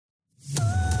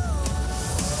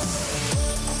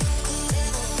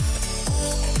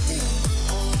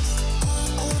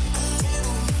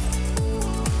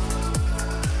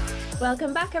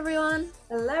Welcome back, everyone.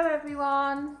 Hello,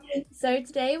 everyone. So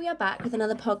today we are back with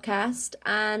another podcast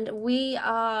and we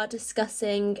are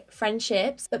discussing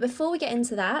friendships. But before we get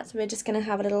into that, we're just going to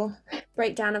have a little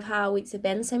breakdown of how our weeks have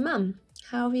been. So, Mum,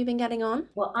 how have you been getting on?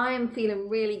 Well, I am feeling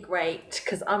really great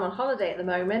because I'm on holiday at the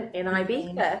moment in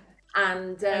Ibiza.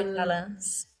 And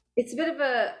jealous. it's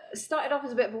started off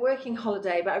as a bit of a working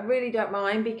holiday, but I really don't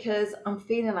mind because I'm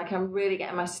feeling like I'm really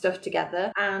getting my stuff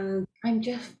together and I'm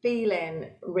just feeling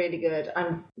really good.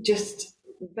 I'm just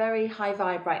very high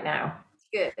vibe right now.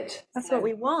 Good. That's what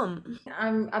we want.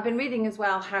 I've been reading as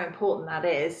well how important that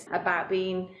is about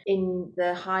being in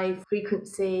the high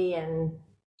frequency and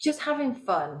just having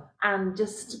fun and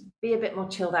just be a bit more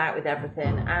chilled out with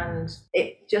everything. And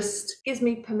it just gives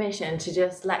me permission to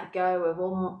just let go of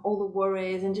all the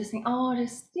worries and just think,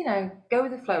 go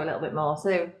with the flow a little bit more.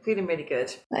 So feeling really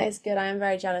good. That is good. I am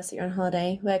very jealous that you're on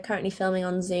holiday. We're currently filming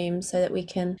on Zoom so that we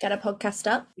can get a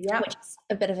podcast up, which is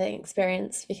a bit of an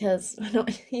experience because we're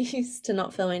not used to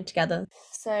not filming together.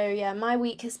 So yeah, my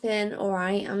week has been all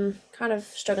right. I'm kind of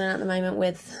struggling at the moment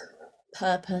with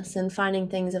purpose and finding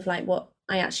things of like what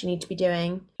I actually need to be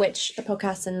doing, which the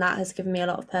podcast and that has given me a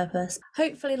lot of purpose.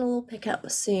 Hopefully it'll all pick up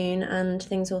soon and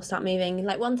things will start moving.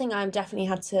 Like one thing I've definitely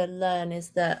had to learn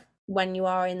is that when you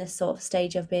are in this sort of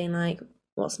stage of being like,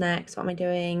 what's next? What am I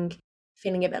doing?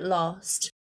 Feeling a bit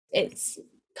lost. It's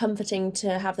comforting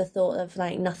to have the thought of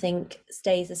like nothing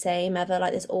stays the same ever.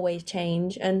 Like there's always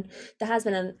change. And there has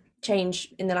been a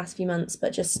change in the last few months,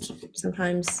 but just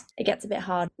sometimes it gets a bit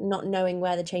hard not knowing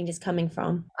where the change is coming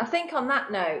from. I think on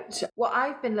that note, what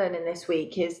I've been learning this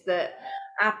week is that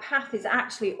our path is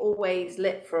actually always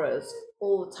lit for us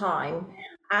all the time,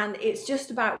 and it's just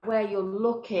about where you're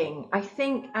looking, I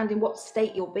think, and in what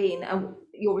state you're being and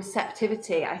your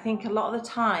receptivity. I think a lot of the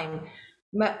time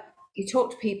you talk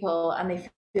to people and they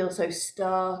feel so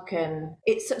stuck, and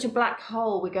it's such a black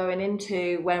hole we're going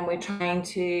into when we're trying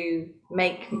to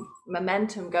make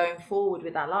momentum going forward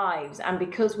with our lives. And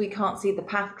because we can't see the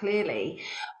path clearly,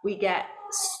 we get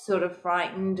sort of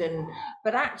frightened.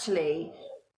 But actually,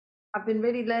 I've been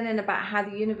really learning about how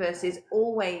the universe is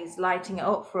always lighting it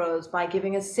up for us by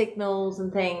giving us signals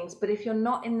and things. But if you're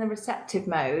not in the receptive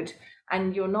mode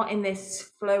and you're not in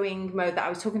this flowing mode that I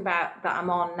was talking about that I'm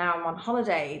on now, I'm on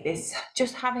holiday, this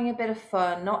just having a bit of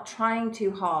fun, not trying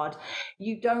too hard,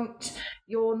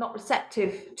 you're not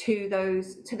receptive to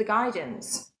the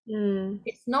guidance.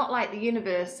 It's not like the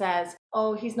universe says,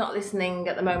 oh, he's not listening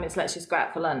at the moment, so let's just go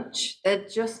out for lunch. They're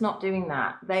just not doing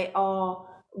that.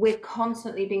 We're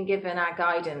constantly being given our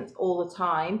guidance all the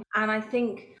time. And I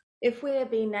think if we're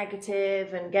being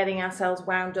negative and getting ourselves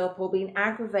wound up or being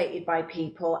aggravated by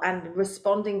people and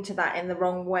responding to that in the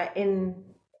wrong way,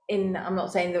 I'm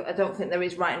not saying that I don't think there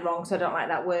is right and wrong, so I don't like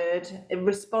that word,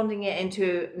 responding it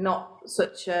into not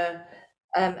such a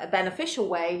beneficial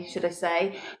way, should I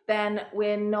say, then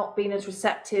we're not being as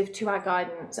receptive to our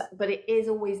guidance. But it is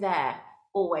always there,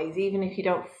 always, even if you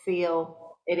don't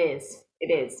feel it is.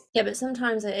 It is. Yeah, but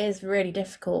sometimes it is really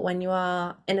difficult when you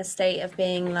are in a state of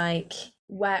being like,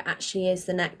 where actually is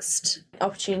the next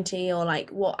opportunity, or like,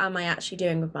 what am I actually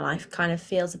doing with my life? Kind of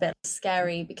feels a bit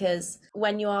scary because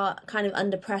when you are kind of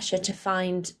under pressure to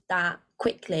find that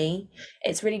quickly,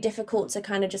 it's really difficult to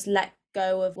kind of just let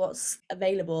go of what's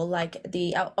available, like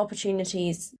the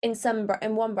opportunities. In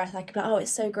one breath I could be like, oh,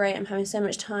 it's so great, I'm having so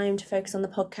much time to focus on the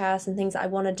podcast and things that I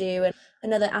want to do and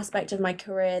another aspect of my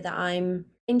career that I'm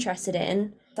interested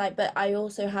in. Like, but I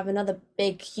also have another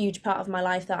big, huge part of my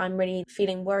life that I'm really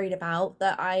feeling worried about,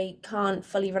 that I can't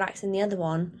fully relax in the other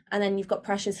one. And then you've got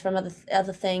pressures from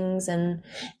other things. And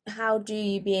how do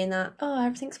you be in that, oh,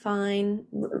 everything's fine,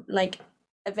 like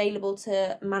available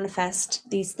to manifest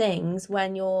these things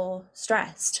when you're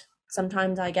stressed?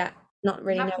 Sometimes I get not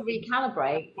really. You have to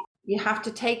recalibrate. You have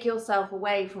to take yourself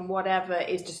away from whatever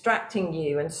is distracting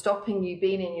you and stopping you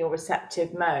being in your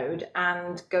receptive mode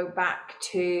and go back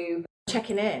to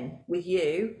checking in with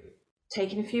you,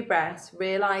 taking a few breaths,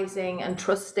 realizing and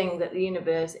trusting that the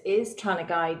universe is trying to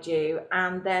guide you,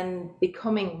 and then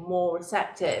becoming more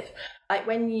receptive. Like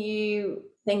when you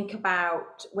think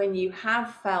about when you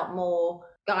have felt more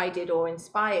guided or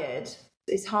inspired,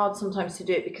 it's hard sometimes to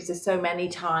do it because there's so many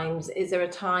times. Is there a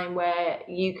time where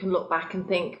you can look back and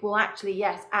think, well, actually,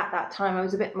 yes, at that time I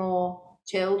was a bit more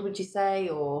chilled, would you say?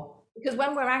 Or because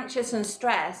when we're anxious and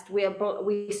stressed,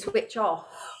 we switch off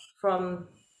from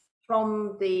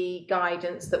the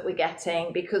guidance that we're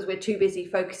getting because we're too busy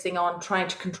focusing on trying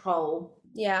to control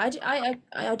Yeah,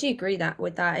 I do agree that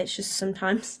with that. It's just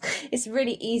sometimes it's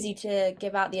really easy to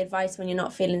give out the advice when you're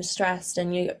not feeling stressed,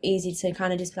 and you're easy to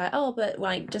kind of just be like, oh, but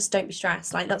like just don't be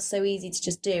stressed. Like that's so easy to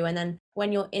just do. And then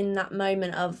when you're in that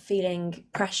moment of feeling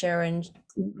pressure and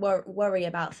worry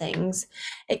about things,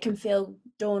 it can feel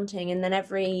daunting. And then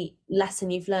every lesson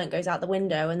you've learned goes out the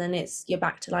window, and then you're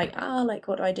back to like, oh, like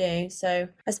what do I do? So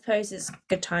I suppose it's a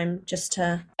good time just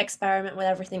to experiment with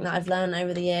everything that I've learned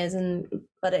over the years, and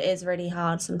but it is really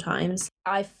hard sometimes.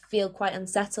 I feel quite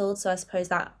unsettled, so I suppose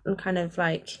that kind of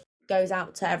like goes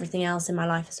out to everything else in my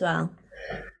life as well.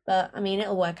 But I mean,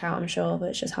 it'll work out, I'm sure, but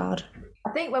it's just hard.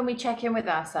 I think when we check in with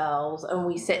ourselves and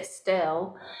we sit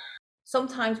still,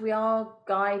 sometimes we are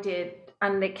guided,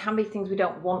 and it can be things we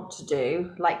don't want to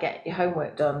do, like get your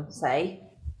homework done, say,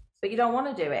 but you don't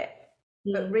want to do it.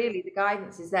 But really, the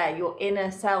guidance is there. Your inner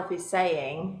self is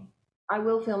saying, I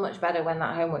will feel much better when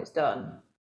that homework's done.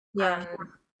 Yeah. And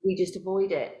we just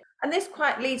avoid it. And this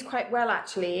quite leads quite well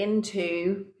actually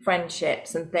into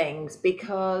friendships and things,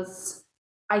 because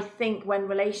I think when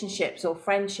relationships or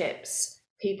friendships,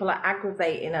 people are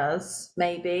aggravating us,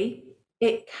 maybe,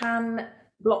 it can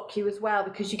block you as well,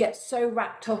 because you get so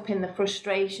wrapped up in the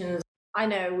frustrations. I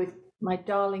know with my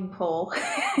darling Paul,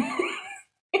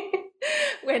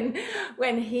 when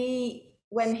when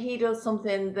he does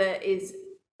something that is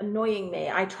annoying me,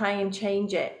 I try and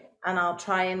change it, and I'll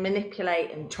try and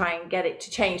manipulate and try and get it to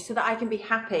change so that I can be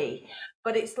happy.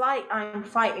 But it's like I'm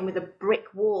fighting with a brick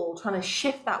wall, trying to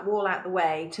shift that wall out the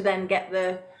way to then get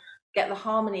the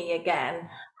harmony again.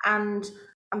 And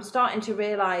I'm starting to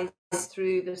realize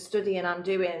through the studying I'm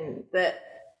doing that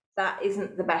that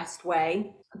isn't the best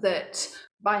way, that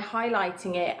by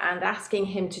highlighting it and asking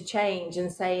him to change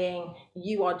and saying,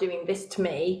 you are doing this to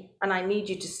me and I need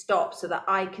you to stop, so that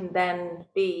I can then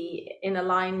be in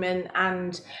alignment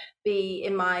and be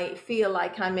in my, feel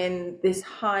like I'm in this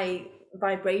high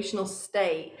vibrational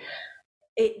state.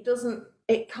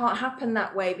 It can't happen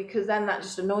that way, because then that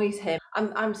just annoys him.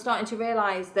 I'm starting to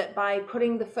realize that by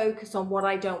putting the focus on what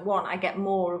I don't want, I get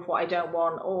more of what I don't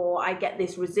want, or I get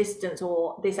this resistance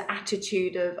or this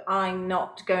attitude of I'm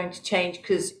not going to change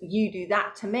because you do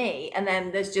that to me. And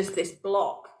then there's just this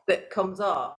block that comes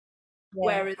up. Yeah.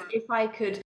 Whereas if I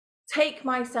could take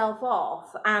myself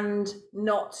off and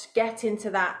not get into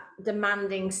that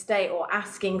demanding state or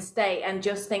asking state, and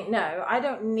just think, no, I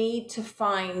don't need to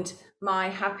find my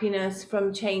happiness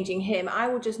from changing him. I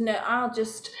will just know, I'll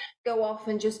just go off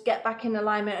and just get back in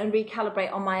alignment and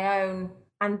recalibrate on my own,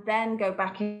 and then go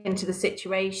back into the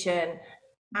situation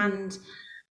and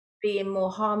be in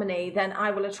more harmony, then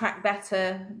I will attract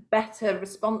better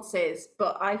responses.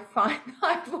 But I find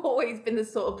I've always been the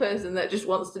sort of person that just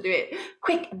wants to do it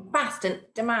quick and fast and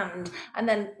demand, and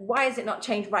then why is it not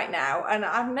changed right now? And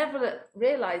I've never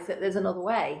realized that there's another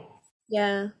way.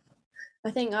 Yeah. I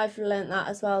think I've learned that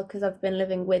as well, because I've been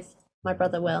living with my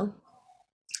brother Will,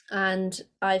 and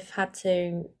I've had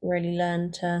to really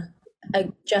learn to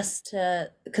adjust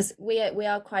to, because we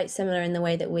are quite similar in the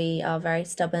way that we are very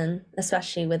stubborn,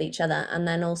 especially with each other, and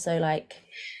then also like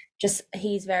just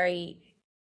he's very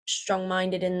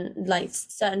strong-minded in like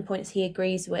certain points he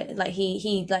agrees with, like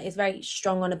he like is very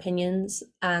strong on opinions,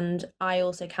 and I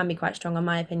also can be quite strong on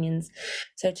my opinions.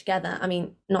 So together, I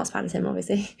mean, not as bad as him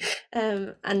obviously,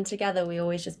 and together we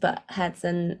always just butt heads,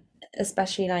 and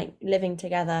especially like living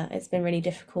together, it's been really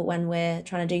difficult when we're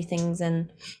trying to do things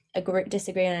and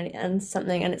disagree on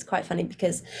something. And it's quite funny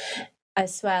because I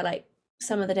swear, like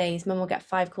some of the days mum will get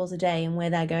 5 calls a day and we're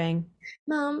there going,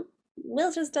 Mum,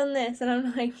 Will's just done this, and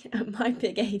I'm like, at my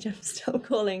big age I'm still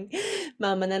calling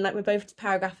mum, and then like we're both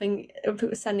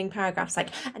sending paragraphs like,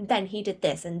 and then he did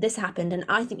this and this happened and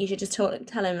I think you should just tell him.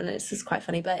 And it's just quite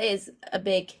funny, but it is a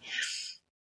big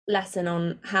lesson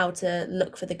on how to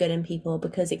look for the good in people,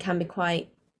 because it can be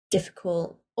quite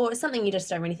difficult, or it's something you just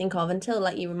don't really think of until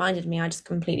like you reminded me. I just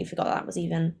completely forgot that was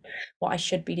even what I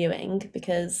should be doing,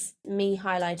 because me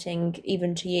highlighting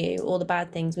even to you all the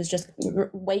bad things was just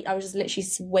I was just literally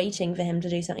waiting for him to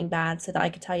do something bad so that I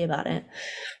could tell you about it,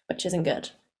 which isn't good.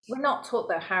 We're not taught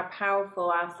though how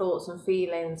powerful our thoughts and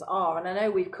feelings are, and I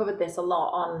know we've covered this a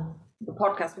lot on the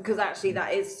podcast, because actually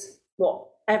that is what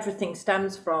everything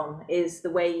stems from, is the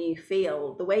way you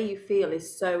feel. The way you feel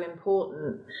is so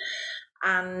important.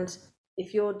 And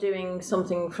if you're doing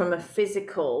something from a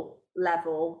physical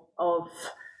level of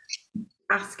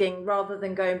asking, rather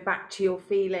than going back to your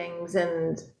feelings,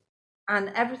 and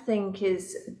everything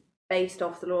is based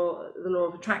off the law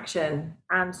of attraction.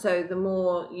 And so the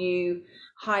more you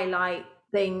highlight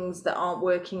things that aren't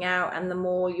working out, and the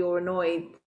more you're annoyed,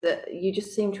 that you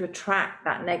just seem to attract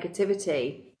that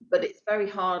negativity. But it's very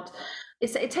hard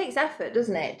it takes effort,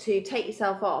 doesn't it, to take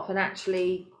yourself off and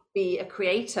actually be a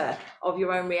creator of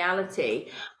your own reality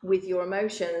with your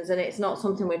emotions, and it's not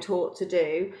something we're taught to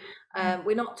do.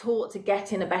 We're not taught to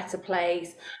get in a better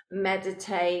place,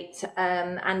 meditate,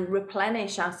 and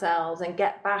replenish ourselves and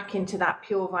get back into that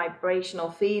pure vibrational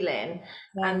feeling,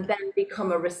 and then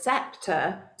become a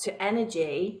receptor to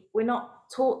energy. We're not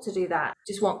taught to do that.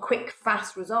 Just want quick,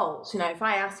 fast results. If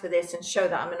I ask for this and show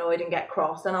that I'm annoyed and get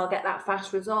cross, then I'll get that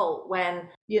fast result. When,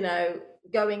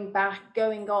 going back,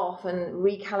 going off and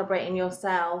recalibrating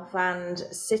yourself and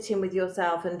sitting with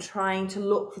yourself and trying to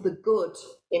look for the good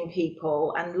in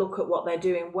people and look at what they're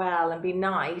doing well and be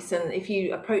nice. And if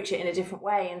you approach it in a different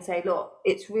way and say, look,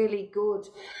 it's really good.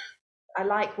 I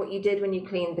like what you did when you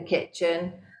cleaned the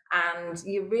kitchen, and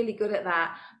you're really good at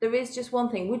that. There is just one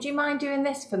thing. Would you mind doing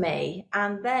this for me?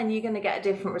 And then you're going to get a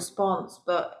different response.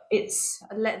 But it's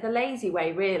the lazy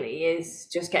way, really, is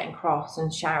just getting cross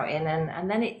and shouting.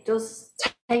 And then it does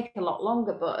take a lot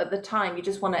longer. But at the time, you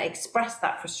just want to express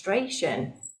that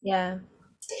frustration. Yeah.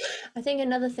 I think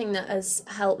another thing that has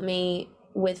helped me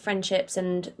with friendships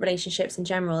and relationships in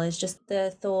general is just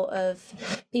the thought of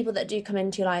people that do come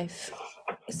into your life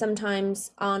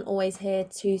sometimes aren't always here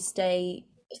to stay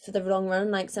for the long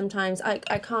run. Like sometimes I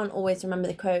can't always remember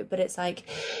the quote, but it's like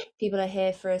people are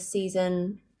here for a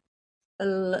season, a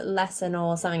lesson,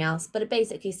 or something else. But it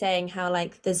basically saying how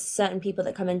like there's certain people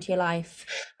that come into your life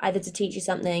either to teach you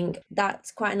something.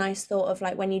 That's quite a nice thought of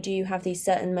like when you do have these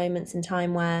certain moments in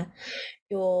time where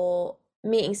you're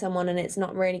meeting someone and it's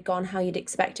not really gone how you'd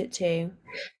expect it to,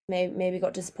 maybe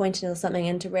got disappointed or something,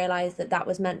 and to realize that that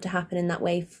was meant to happen in that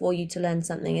way for you to learn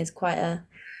something is quite a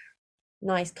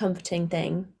nice, comforting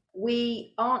thing.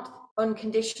 We aren't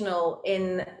unconditional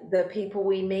in the people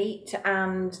we meet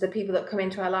and the people that come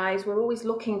into our lives. We're always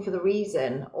looking for the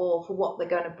reason or for what they're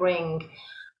going to bring,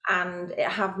 and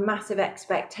have massive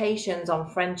expectations on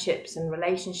friendships and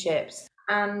relationships.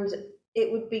 And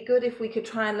it would be good if we could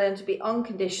try and learn to be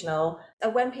unconditional.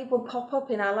 And when people pop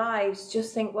up in our lives,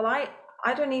 just think, well, I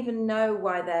don't even know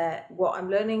why what I'm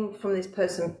learning from this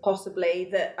person, possibly,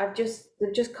 that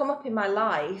they've just come up in my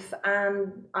life,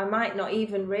 and I might not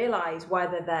even realize why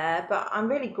they're there, but I'm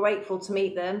really grateful to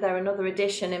meet them. They're another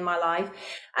addition in my life,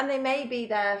 and they may be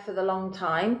there for the long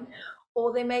time,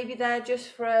 or they may be there just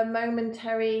for a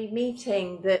momentary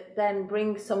meeting that then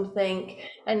brings something.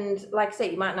 And like I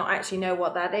say, you might not actually know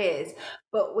what that is,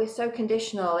 but we're so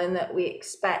conditional in that we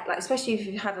expect, like, especially if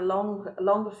you've had a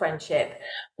longer friendship,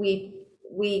 we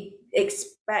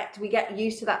expect, we get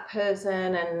used to that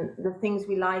person and the things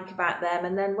we like about them.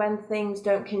 And then when things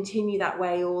don't continue that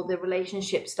way, or the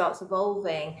relationship starts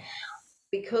evolving,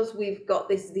 because we've got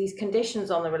these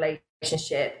conditions on the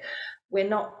relationship, we're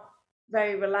not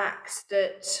very relaxed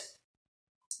at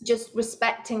just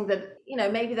respecting that,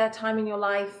 maybe their time in your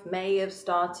life may have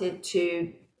started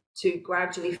to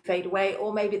gradually fade away,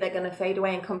 or maybe they're going to fade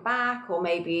away and come back, or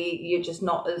maybe you're just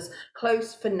not as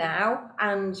close for now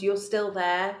and you're still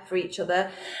there for each other.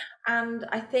 And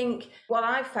I think what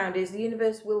I've found is the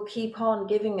universe will keep on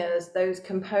giving us those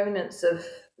components of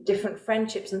different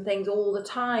friendships and things all the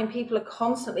time. People are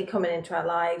constantly coming into our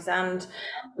lives, and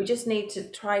we just need to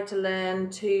try to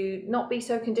learn to not be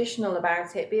so conditional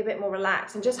about it, be a bit more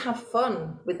relaxed, and just have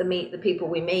fun with the people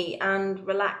we meet, and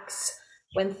relax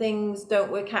when things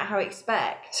don't work out how I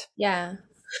expect. Yeah.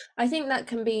 I think that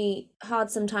can be hard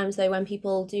sometimes, though, when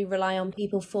people do rely on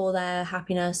people for their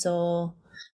happiness, or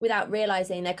without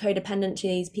realizing they're codependent to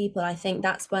these people. I think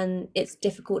that's when it's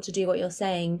difficult to do what you're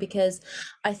saying, because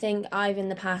I think I've in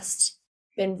the past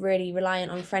been really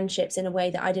reliant on friendships in a way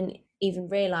that I didn't even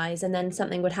realize, and then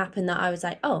something would happen that I was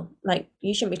like, oh, like,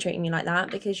 you shouldn't be treating me like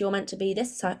that because you're meant to be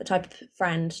this type of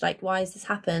friend. Like, why has this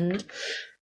happened?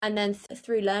 And then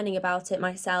through learning about it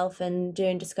myself and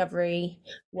doing discovery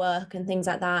work and things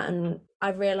like that, and I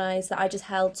realized that I just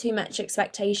held too much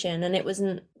expectation, and it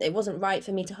wasn't right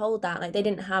for me to hold that. Like, they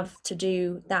didn't have to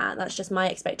do that. That's just my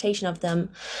expectation of them.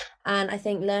 And I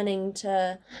think learning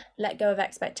to let go of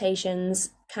expectations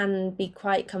can be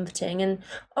quite comforting. And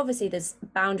obviously there's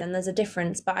boundaries and there's a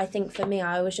difference, but I think for me,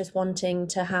 I was just wanting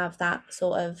to have that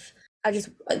sort of,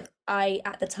 I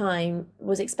at the time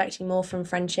was expecting more from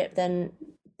friendship than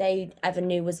they ever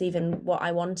knew was even what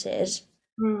I wanted.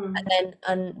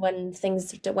 And when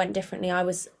things went differently, I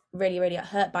was really, really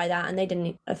hurt by that, and they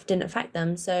didn't affect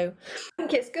them. So I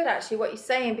think it's good actually what you're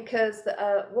saying, because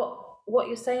what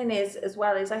you're saying is, as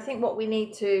well, is I think what we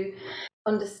need to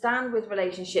understand with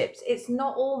relationships, it's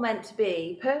not all meant to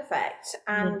be perfect,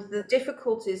 and the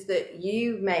difficulties that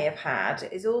you may have had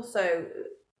is also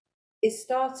is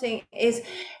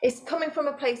coming from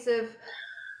a place of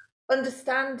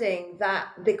understanding that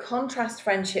the contrast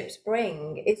friendships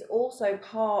bring is also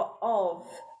part of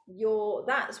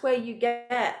that's where you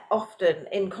get, often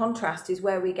in contrast is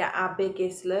where we get our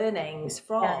biggest learnings Yeah.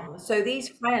 from. So these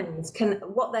friends can,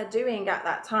 what they're doing at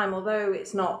that time, although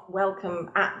it's not welcome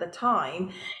at the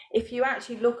time, if you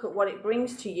actually look at what it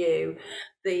brings to you,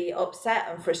 the upset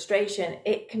and frustration,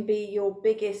 it can be your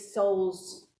biggest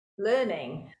soul's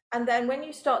learning. And then when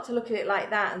you start to look at it like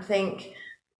that and think,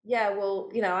 yeah,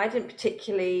 well, I didn't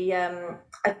particularly,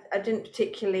 I didn't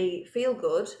particularly feel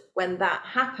good when that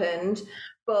happened,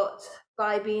 but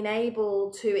by being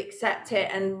able to accept it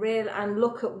and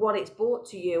look at what it's brought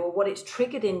to you or what it's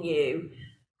triggered in you,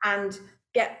 and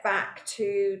get back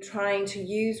to trying to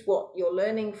use what you're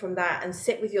learning from that and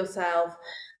sit with yourself.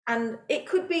 And it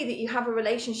could be that you have a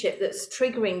relationship that's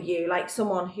triggering you, like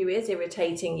someone who is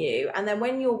irritating you, and then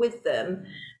when you're with them,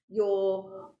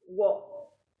 you're what,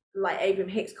 like Abraham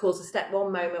Hicks calls a step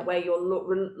one moment, where you're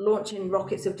launching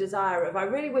rockets of desire of, I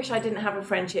really wish I didn't have a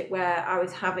friendship where I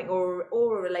was having, or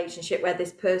a relationship where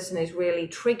this person is really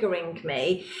triggering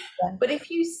me. Yeah. But if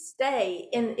you stay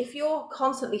in, if you're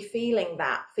constantly feeling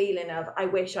that feeling of I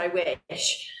wish,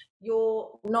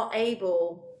 you're not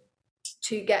able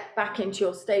to get back into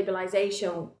your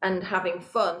stabilization and having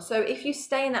fun. So if you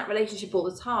stay in that relationship all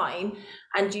the time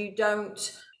and you don't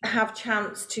have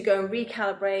chance to go and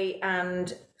recalibrate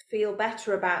and feel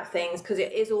better about things, because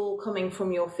it is all coming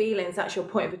from your feelings, that's your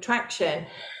point of attraction,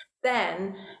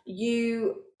 then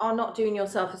you are not doing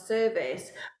yourself a service.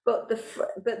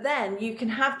 But then you can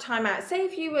have time out. Say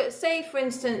for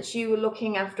instance you were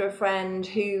looking after a friend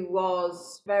who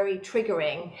was very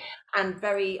triggering and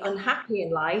very unhappy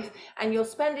in life, and you're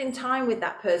spending time with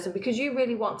that person because you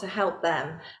really want to help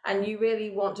them and you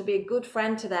really want to be a good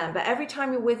friend to them, but every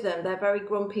time you're with them they're very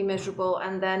grumpy, miserable,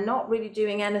 and they're not really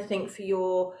doing anything for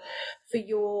your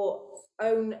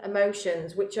own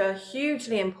emotions, which are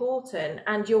hugely important.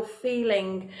 And you're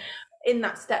feeling in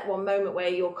that step one moment where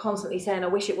you're constantly saying, I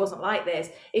wish it wasn't like this.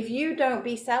 If you don't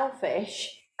be selfish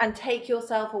and take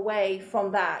yourself away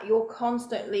from that, you're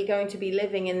constantly going to be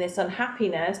living in this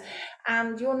unhappiness,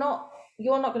 and you're not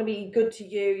going to be good to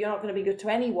you, you're not going to be good to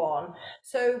anyone.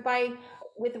 So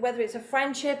with whether it's a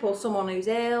friendship or someone who's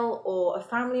ill or a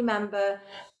family member,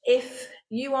 if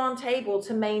you aren't able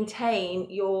to maintain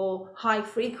your high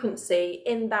frequency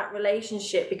in that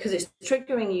relationship because it's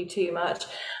triggering you too much,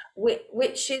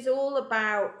 which is all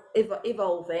about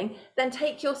evolving, then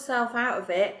take yourself out of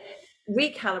it,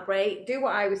 recalibrate, do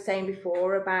what I was saying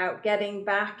before about getting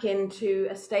back into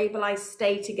a stabilized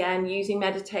state again, using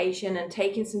meditation and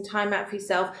taking some time out for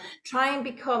yourself. Try and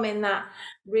become in that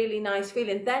really nice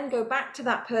feeling, then go back to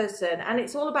that person. And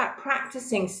it's all about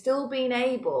practicing still being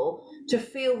able to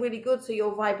feel really good, so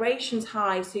your vibration's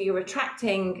high, so you're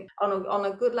attracting on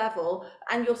a good level,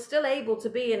 and you're still able to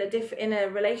be in a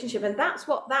relationship. And that's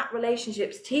what that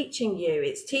relationship's teaching you.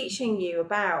 It's teaching you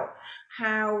about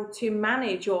how to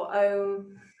manage your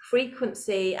own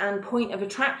frequency and point of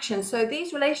attraction. So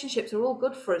these relationships are all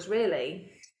good for us,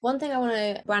 really. One thing I want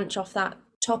to branch off that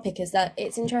topic is that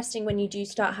it's interesting when you do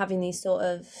start having these sort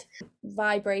of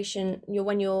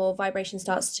when your vibration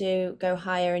starts to go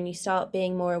higher and you start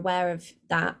being more aware of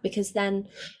that, because then,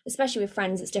 especially with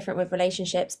friends, it's different with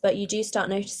relationships, but you do start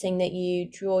noticing that you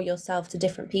draw yourself to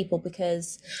different people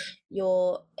because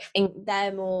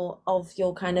they're more of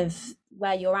your kind of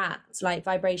where you're at, like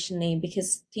vibrationally,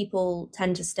 because people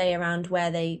tend to stay around where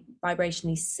they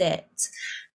vibrationally sit.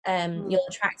 You'll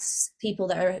attract people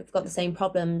that have got the same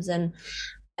problems and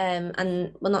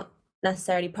well, not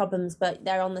necessarily problems, but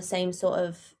they're on the same sort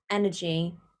of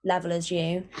energy level as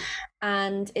you.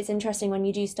 And it's interesting when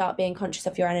you do start being conscious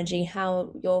of your energy,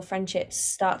 how your friendships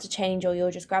start to change, or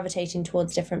you're just gravitating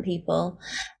towards different people.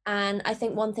 And I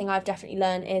think one thing I've definitely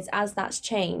learned is, as that's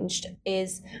changed,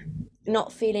 is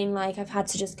not feeling like I've had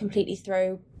to just completely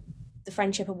throw the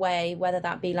friendship away, whether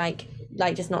that be like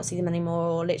just not see them anymore,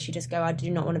 or literally just go, I do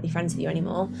not want to be friends with you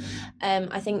anymore.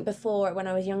 I think before, when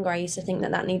I was younger, I used to think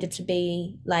that needed to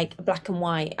be like black and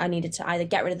white. I needed to either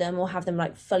get rid of them or have them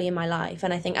like fully in my life.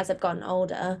 And I think as I've gotten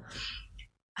older,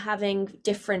 having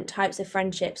different types of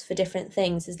friendships for different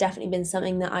things has definitely been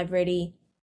something that I've really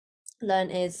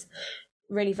learned is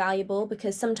really valuable,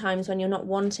 because sometimes when you're not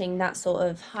wanting that sort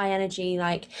of high energy,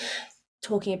 like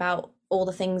talking about all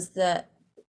the things that,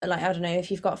 like, I don't know,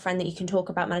 if you've got a friend that you can talk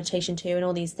about meditation to and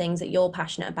all these things that you're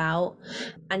passionate about,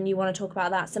 and you want to talk about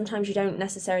that, sometimes you don't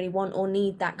necessarily want or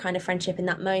need that kind of friendship in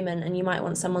that moment, and you might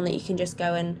want someone that you can just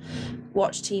go and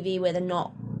watch TV with and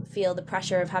not feel the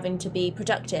pressure of having to be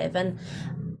productive. And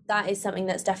that is something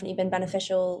that's definitely been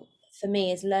beneficial for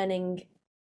me, is learning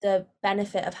the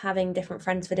benefit of having different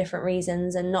friends for different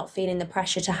reasons and not feeling the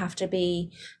pressure to have to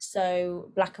be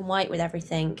so black and white with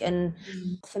everything. And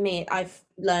for me, I've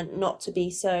learned not to be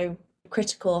so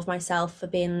critical of myself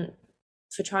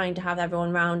for trying to have everyone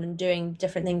around and doing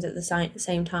different things at the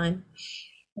same time.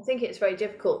 I think it's very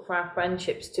difficult for our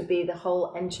friendships to be the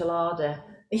whole enchilada.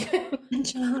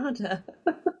 Enchilada.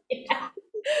 Yeah.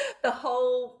 The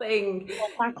whole thing. Whole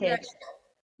package.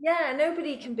 Yeah,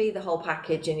 nobody can be the whole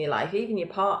package in your life, even your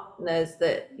partners.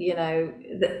 That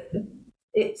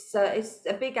it's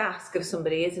a big ask of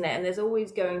somebody, isn't it? And there's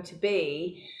always going to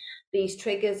be these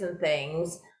triggers and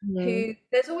things.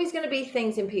 There's always going to be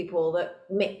things in people that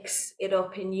mix it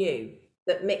up in you,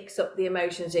 that mix up the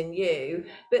emotions in you.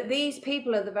 But these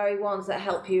people are the very ones that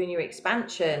help you in your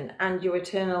expansion and your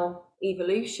eternal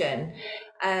evolution.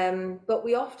 But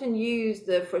we often use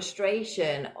the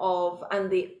frustration of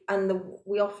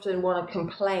we often want to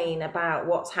complain about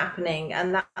what's happening,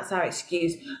 and that's our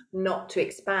excuse not to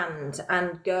expand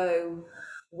and go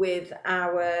with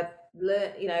our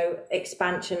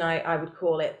expansion, I would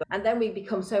call it. And then we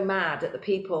become so mad at the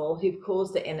people who've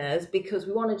caused it in us because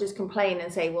we want to just complain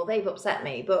and say, well, they've upset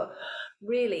me. But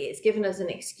really, it's given us an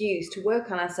excuse to work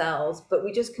on ourselves, but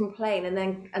we just complain and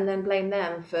then blame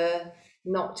them for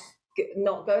not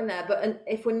going there. But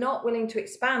if we're not willing to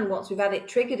expand once we've had it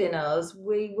triggered in us,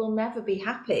 we will never be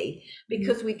happy,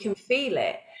 because we can feel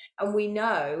it and we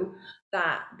know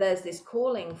that there's this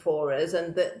calling for us,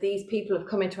 and that these people have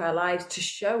come into our lives to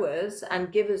show us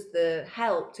and give us the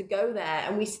help to go there,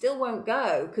 and we still won't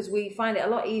go because we find it a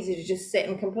lot easier to just sit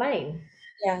and complain.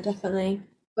 Yeah, definitely.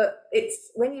 But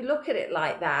it's when you look at it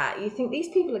like that, you think these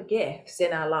people are gifts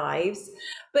in our lives.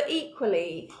 But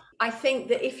equally, I think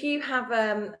that if you have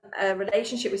a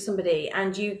relationship with somebody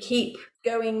and you keep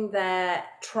going there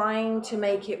trying to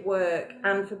make it work,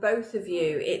 and for both of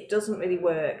you it doesn't really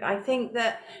work, I think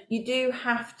that you do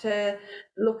have to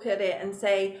look at it and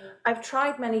say, I've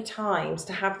tried many times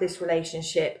to have this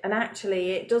relationship, and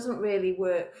actually it doesn't really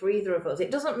work for either of us.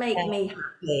 It doesn't make me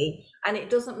happy, and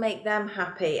it doesn't make them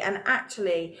happy. And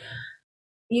actually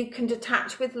you can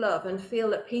detach with love and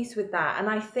feel at peace with that. And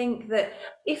I think that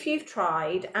if you've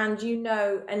tried and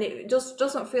and it just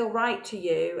doesn't feel right to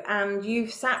you, and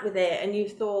you've sat with it and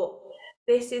you've thought,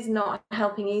 this is not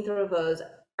helping either of us,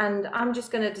 and I'm just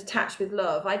going to detach with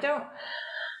love. I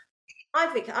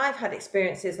think I've had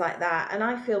experiences like that, and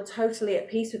I feel totally at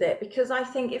peace with it, because I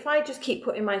think if I just keep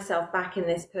putting myself back in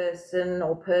this person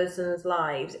or person's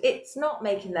lives, it's not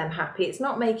making them happy. It's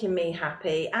not making me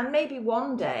happy. And maybe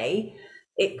one day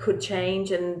it could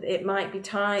change, and it might be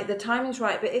the timing's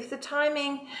right. But if the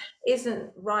timing isn't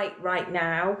right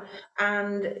now,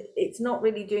 and it's not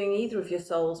really doing either of your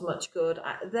souls much good,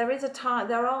 there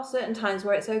are certain times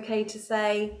where it's okay to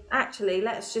say, actually,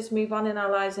 let's just move on in our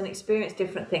lives and experience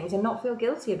different things and not feel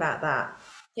guilty about that.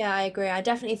 Yeah, I agree. I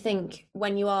definitely think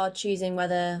when you are choosing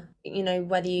whether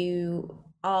you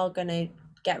are going to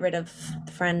get rid of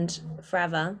the friend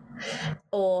forever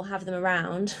or have them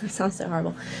around, it sounds so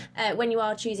horrible, when you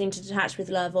are choosing to detach with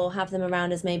love or have them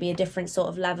around as maybe a different sort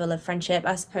of level of friendship,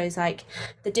 I suppose, like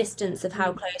the distance of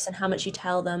how close and how much you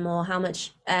tell them, or how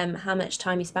much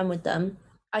time you spend with them,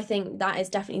 I think that is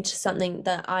definitely just something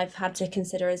that I've had to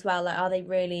consider as well. Like, are they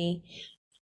really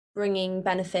bringing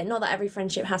benefit? Not that every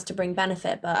friendship has to bring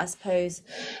benefit, but I suppose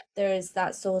there is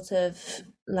that sort of,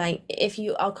 like, if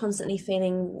you are constantly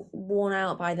feeling worn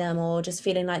out by them, or just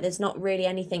feeling like there's not really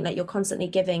anything, that you're constantly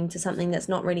giving to something that's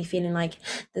not really feeling like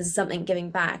there's something giving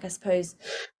back, I suppose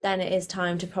then it is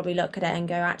time to probably look at it and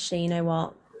go, actually, you know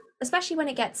what, especially when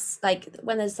it gets like,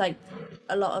 when there's like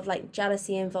a lot of like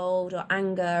jealousy involved or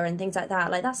anger and things like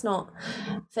that, like that's not,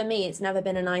 for me, it's never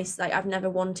been a nice, like I've never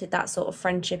wanted that sort of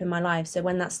friendship in my life. So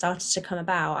when that started to come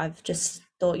about, I've just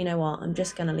thought, you know what, I'm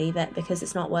just going to leave it, because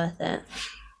it's not worth it.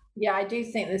 Yeah, I do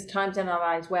think there's times in our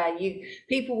lives where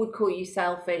people would call you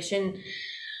selfish, and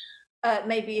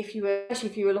maybe if you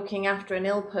were looking after an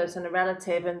ill person, a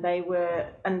relative, and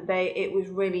it was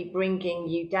really bringing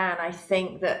you down.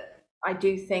 I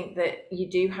do think that you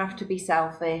do have to be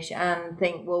selfish and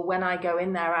think, well, when I go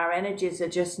in there, our energies are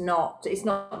just it's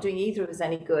not doing either of us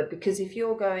any good. Because if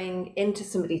you're going into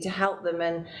somebody to help them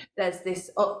and there's this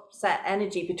upset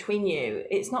energy between you,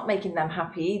 it's not making them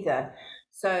happy either.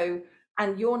 So,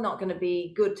 and you're not going to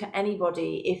be good to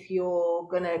anybody if you're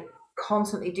going to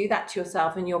constantly do that to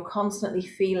yourself, and you're constantly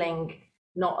feeling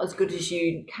not as good as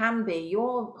you can be.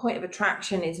 Your point of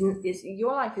attraction is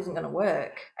your life isn't going to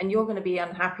work, and you're going to be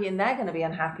unhappy and they're going to be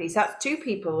unhappy. So that's two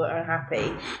people that are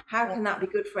unhappy. How can that be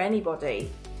good for anybody?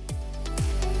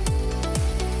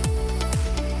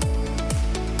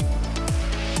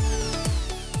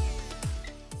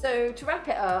 So So to wrap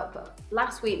it up,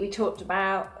 last week we talked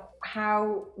about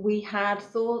how we had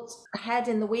thoughts ahead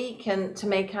in the week and to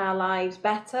make our lives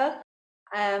better.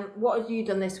 What have you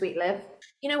done this week, Liv?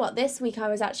 You know what? This week I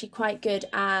was actually quite good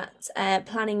at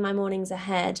planning my mornings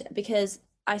ahead, because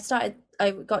I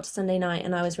got to Sunday night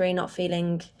and I was really not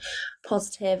feeling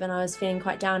positive, and I was feeling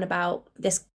quite down about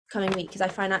this coming week, because I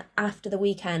find that after the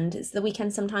weekend, it's the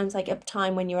weekend sometimes like a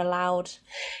time when you're allowed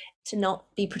to not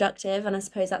be productive, and I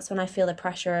suppose that's when I feel the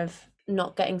pressure of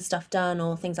not getting stuff done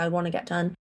or things I want to get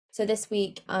done. So this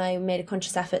week I made a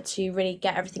conscious effort to really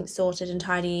get everything sorted and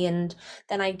tidy, and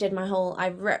then I did I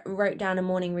wrote down a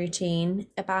morning routine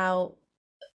about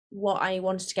what I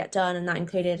wanted to get done, and that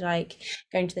included like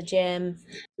going to the gym,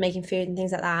 making food and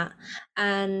things like that.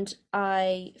 And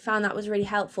I found that was really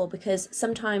helpful, because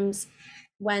sometimes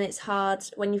when it's hard,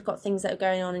 when you've got things that are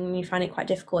going on and you find it quite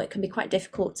difficult, it can be quite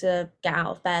difficult to get out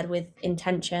of bed with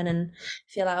intention and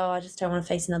feel like, oh, I just don't want to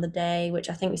face another day, which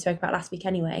I think we spoke about last week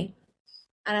anyway.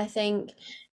 And I think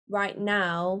right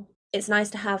now it's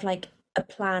nice to have like a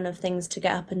plan of things to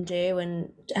get up and do,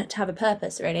 and to have a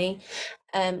purpose, really.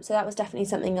 So that was definitely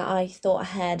something that I thought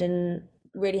ahead and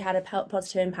really had a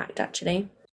positive impact, actually.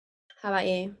 How about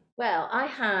you? Well, I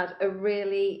had a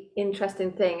really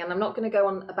interesting thing, and I'm not going to go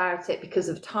on about it because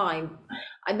of time.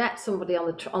 I met somebody on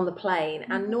the plane,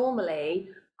 and normally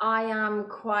I am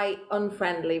quite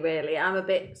unfriendly, really. I'm a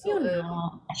bit sort You're of,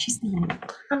 not. She's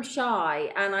not. I'm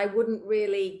shy, and I wouldn't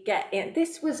really get in.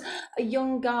 This was a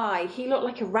young guy. He looked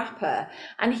like a rapper,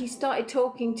 and he started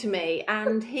talking to me,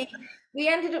 and we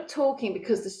ended up talking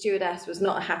because the stewardess was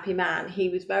not a happy man. He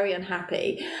was very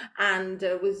unhappy, and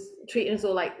was treating us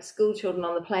all like school children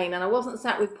on the plane. And I wasn't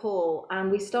sat with Paul,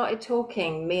 and we started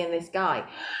talking, me and this guy.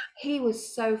 He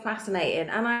was so fascinating,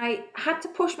 and I had to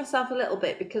push myself a little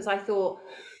bit, because I thought,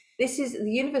 this is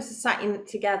the universe is sat in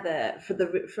together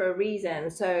for a reason.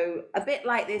 So a bit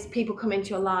like this, people come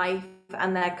into your life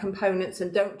and their components,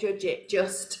 and don't judge it,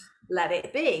 just let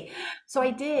it be. So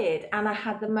I did, and I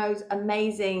had the most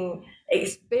amazing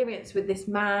experience with this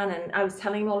man, and I was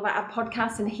telling him all about our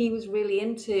podcast, and he was really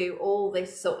into all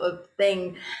this sort of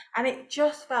thing, and it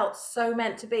just felt so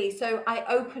meant to be. So I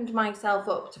opened myself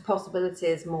up to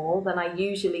possibilities more than I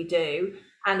usually do,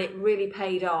 and it really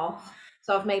paid off.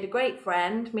 So I've made a great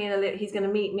friend. He's going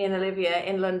to meet me and Olivia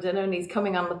in London, and he's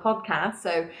coming on the podcast.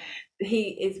 So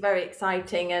he is very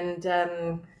exciting,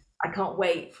 and I can't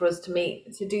wait for us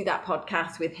to do that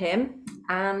podcast with him.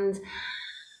 And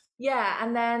yeah,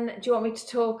 and then do you want me to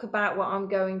talk about what I'm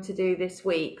going to do this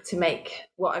week to make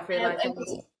what I've realised?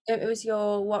 It was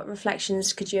your, what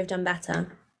reflections could you have done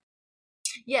better?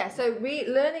 Yeah, so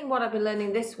learning what I've been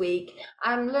learning this week,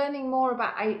 I'm learning more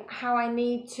about how I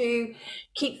need to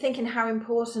keep thinking how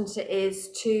important it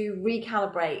is to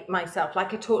recalibrate myself.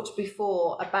 Like I talked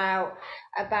before about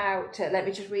let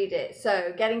me just read it.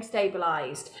 So getting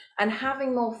stabilized and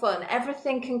having more fun.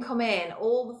 Everything can come in,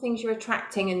 all the things you're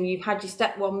attracting, and you've had your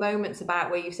step one moments about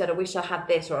where you've said, I wish I had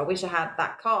this, or I wish I had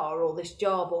that car, or this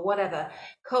job, or whatever,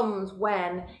 comes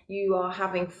when you are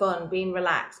having fun, being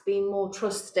relaxed, being more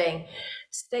trusting,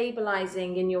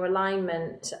 stabilizing in your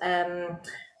alignment.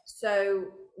 So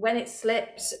when it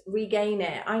slips, regain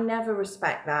it. I never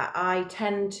respect that. I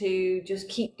tend to just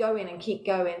keep going and keep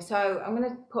going. So I'm going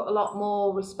to put a lot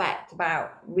more respect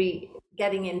about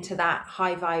getting into that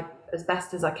high vibe as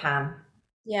best as I can.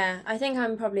 Yeah, I think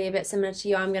I'm probably a bit similar to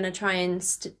you. I'm going to try and,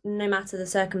 no matter the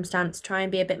circumstance, try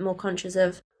and be a bit more conscious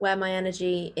of where my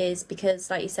energy is,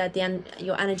 because like you said,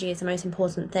 your energy is the most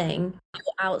important thing.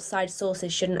 Your outside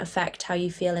sources shouldn't affect how you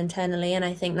feel internally, and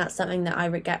I think that's something that I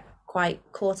get quite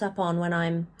caught up on when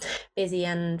I'm busy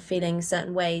and feeling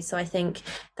certain ways. So I think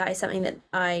that is something that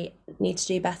I need to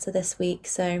do better this week.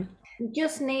 So we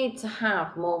just need to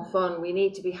have more fun. We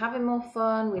need to be having more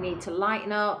fun. We need to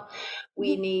lighten up.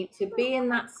 We need to be in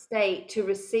that state to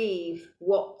receive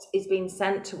what is being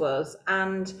sent to us,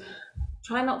 and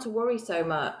try not to worry so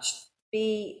much.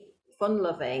 Be fun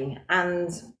loving and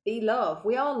be love.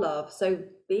 We are love, so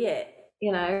be it.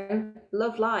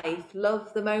 Love life,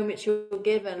 love the moments you're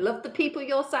given, love the people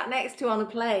you're sat next to on a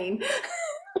plane.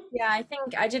 Yeah, I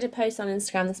think I did a post on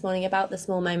Instagram this morning about the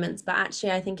small moments, but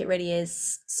actually I think it really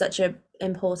is such an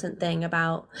important thing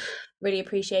about really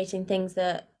appreciating things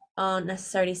that aren't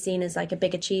necessarily seen as like a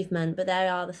big achievement, but they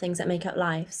are the things that make up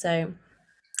life. So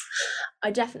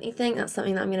I definitely think that's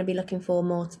something that I'm going to be looking for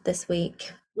more this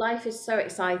week. Life is so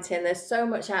exciting. There's so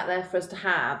much out there for us to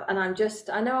have. And I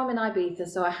know I'm in Ibiza,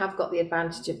 so I have got the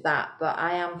advantage of that, but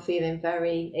I am feeling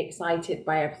very excited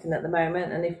by everything at the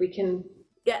moment. And if we can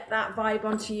get that vibe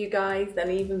onto you guys,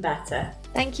 then even better.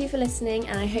 Thank you for listening,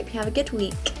 and I hope you have a good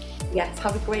week. Yes,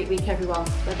 have a great week, everyone.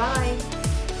 Bye-bye.